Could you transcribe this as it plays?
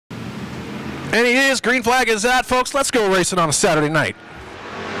And he is. Green flag is out, folks. Let's go racing on a Saturday night.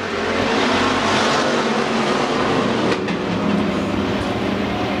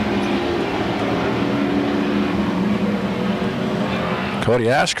 Cody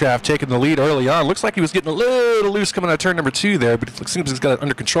Ashcraft taking the lead early on. Looks like he was getting a little loose coming out of turn number 2 there, but it seems he's got it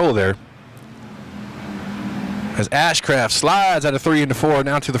under control there. As Ashcraft slides out of 3 into 4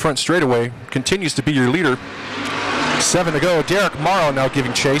 now to the front straightaway, continues to be your leader. 7 to go. Derek Morrow now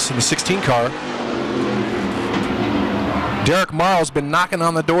giving chase in the 16 car. Derek Morrow's been knocking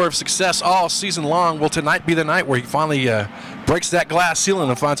on the door of success all season long. Will tonight be the night where he finally breaks that glass ceiling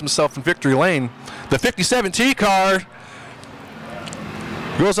and finds himself in victory lane? The 57T car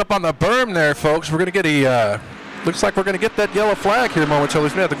goes up on the berm there, folks. We're going to get a, looks like we're going to get that yellow flag here momentarily.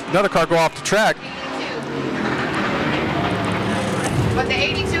 Another car go off the track. 82. But the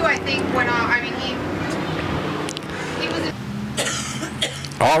 82, I think, went off. I mean, he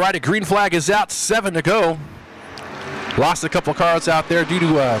was. All right, a green flag is out. 7 to go. Lost a couple cars out there due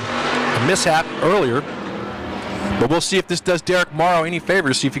to a mishap earlier. But we'll see if this does Derek Morrow any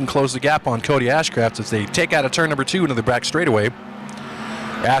favors. See if he can close the gap on Cody Ashcraft as they take out of turn number 2 into the back straightaway.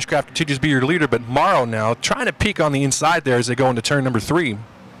 Ashcraft continues to be your leader, but Morrow now trying to peek on the inside there as they go into turn number 3.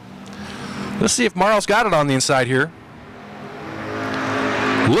 Let's see if Morrow's got it on the inside here.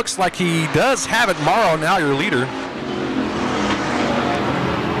 Looks like he does have it. Morrow now your leader.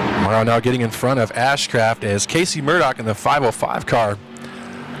 Morrow now getting in front of Ashcraft as Casey Murdoch in the 505 car.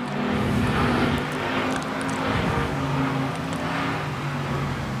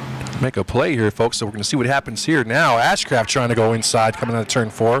 Make a play here, folks, so we're going to see what happens here now. Ashcraft trying to go inside coming out of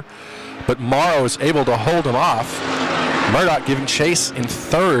turn 4, but Morrow is able to hold him off. Murdoch giving chase in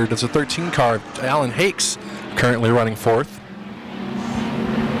 3rd. That's a 13 car. Alan Hakes currently running 4th.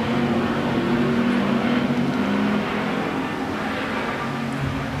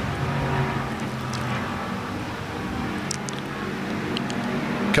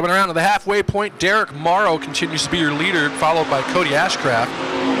 Coming around to the halfway point, Derek Morrow continues to be your leader, followed by Cody Ashcraft.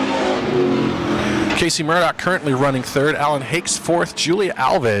 Casey Murdoch currently running 3rd. Alan Hakes 4th. Julia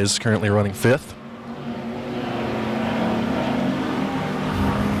Alves currently running 5th.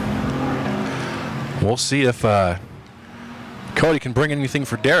 We'll see if Cody can bring anything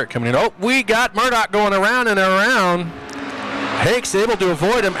for Derek coming in. Oh, we got Murdoch going around and around. Hakes able to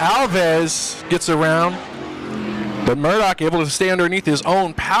avoid him. Alves gets around. But Murdoch able to stay underneath his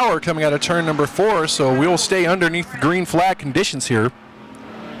own power coming out of turn number 4, so we'll stay underneath the green flag conditions here.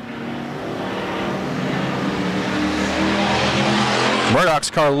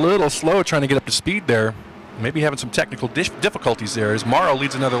 Murdoch's car a little slow trying to get up to speed there. Maybe having some technical difficulties there as Morrow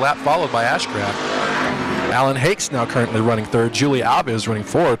leads another lap followed by Ashcraft. Alan Hakes now currently running 3rd. Julia Alves running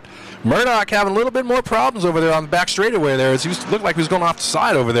 4th. Murdoch having a little bit more problems over there on the back straightaway there as he looked like he was going off the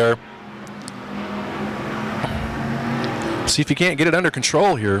side over there. See if he can't get it under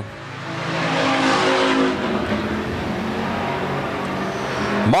control here.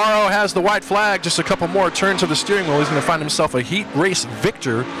 Morrow has the white flag, just a couple more turns of the steering wheel. He's going to find himself a heat race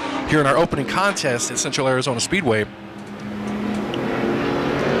victor here in our opening contest at Central Arizona Speedway.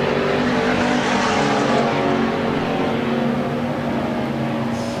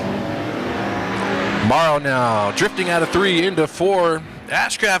 Morrow now drifting out of 3 into 4.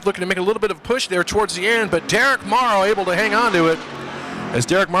 Ashcraft looking to make a little bit of a push there towards the end, but Derek Morrow able to hang on to it as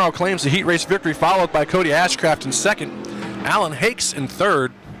Derek Morrow claims the heat race victory, followed by Cody Ashcraft in 2nd. Alan Hakes in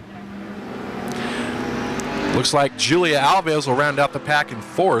 3rd. Looks like Julia Alves will round out the pack in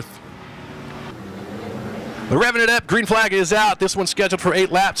 4th. We're revving it up. Green flag is out. This one's scheduled for 8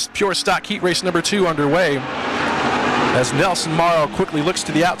 laps. Pure stock heat race number 2 underway. As Nelson Morrow quickly looks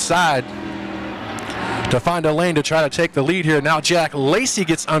to the outside to find a lane to try to take the lead here. Now Jack Lacey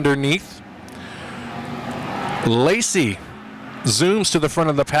gets underneath. Lacey zooms to the front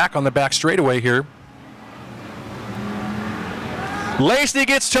of the pack on the back straightaway here. Lacey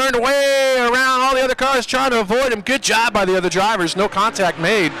gets turned way around. All the other cars trying to avoid him. Good job by the other drivers. No contact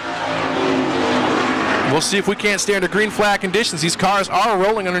made. We'll see if we can't stay under green flag conditions. These cars are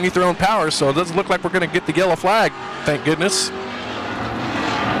rolling underneath their own power, so it doesn't look like we're going to get the yellow flag. Thank goodness.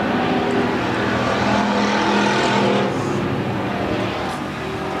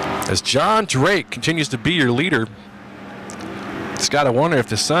 As John Drake continues to be your leader. It's got to wonder if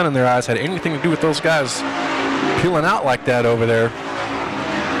the sun in their eyes had anything to do with those guys peeling out like that over there.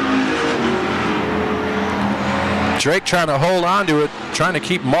 Drake trying to hold on to it, trying to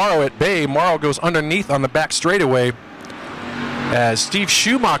keep Morrow at bay. Morrow goes underneath on the back straightaway as Steve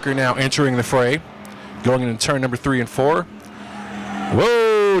Schumacher now entering the fray, going into turn number 3 and 4.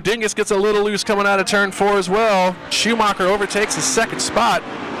 Whoa, Dingus gets a little loose coming out of turn 4 as well. Schumacher overtakes the 2nd spot.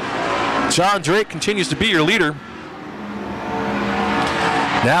 John Drake continues to be your leader.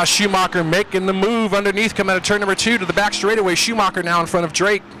 Now Schumacher making the move underneath, coming out of turn number 2 to the back straightaway. Schumacher now in front of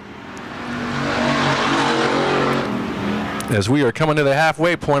Drake. As we are coming to the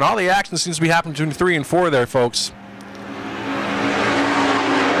halfway point, all the action seems to be happening between 3 and 4 there, folks.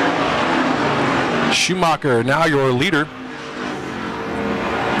 Schumacher now your leader.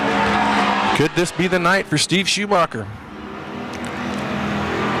 Could this be the night for Steve Schumacher?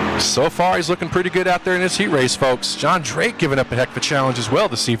 So far, he's looking pretty good out there in this heat race, folks. John Drake giving up a heck of a challenge as well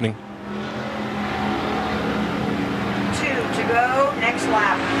this evening. 2 to go, next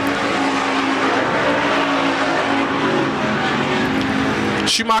lap.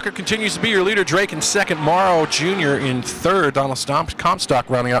 Schumacher continues to be your leader. Drake in second, Morrow Jr. in third. Donald Comstock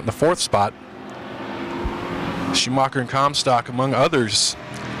rounding out in the 4th spot. Schumacher and Comstock, among others,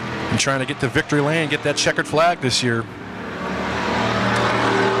 and trying to get to victory lane, get that checkered flag this year.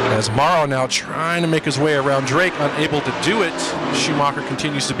 As Morrow now trying to make his way around Drake, unable to do it. Schumacher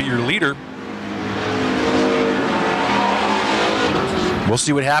continues to be your leader. We'll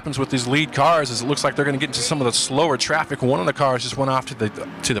see what happens with these lead cars, as it looks like they're going to get into some of the slower traffic. One of the cars just went off to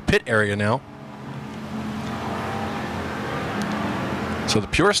the pit area now. So the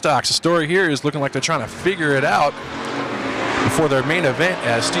Pure Stocks, the story here is looking like they're trying to figure it out before their main event,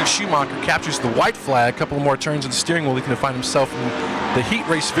 as Steve Schumacher captures the white flag. A couple more turns of the steering wheel, he can find himself in the heat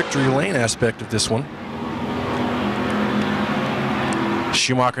race victory lane aspect of this one.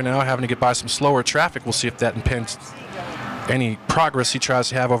 Schumacher now having to get by some slower traffic. We'll see if that impends any progress he tries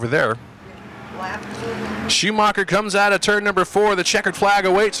to have over there. Schumacher comes out of turn number 4. The checkered flag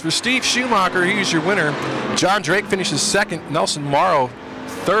awaits for Steve Schumacher. He's your winner. John Drake finishes second. Nelson Morrow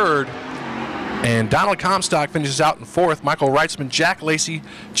third. And Donald Comstock finishes out in 4th. Michael Wrightsman, Jack Lacey,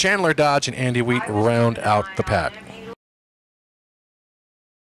 Chandler Dodge, and Andy Wheat round out the pack.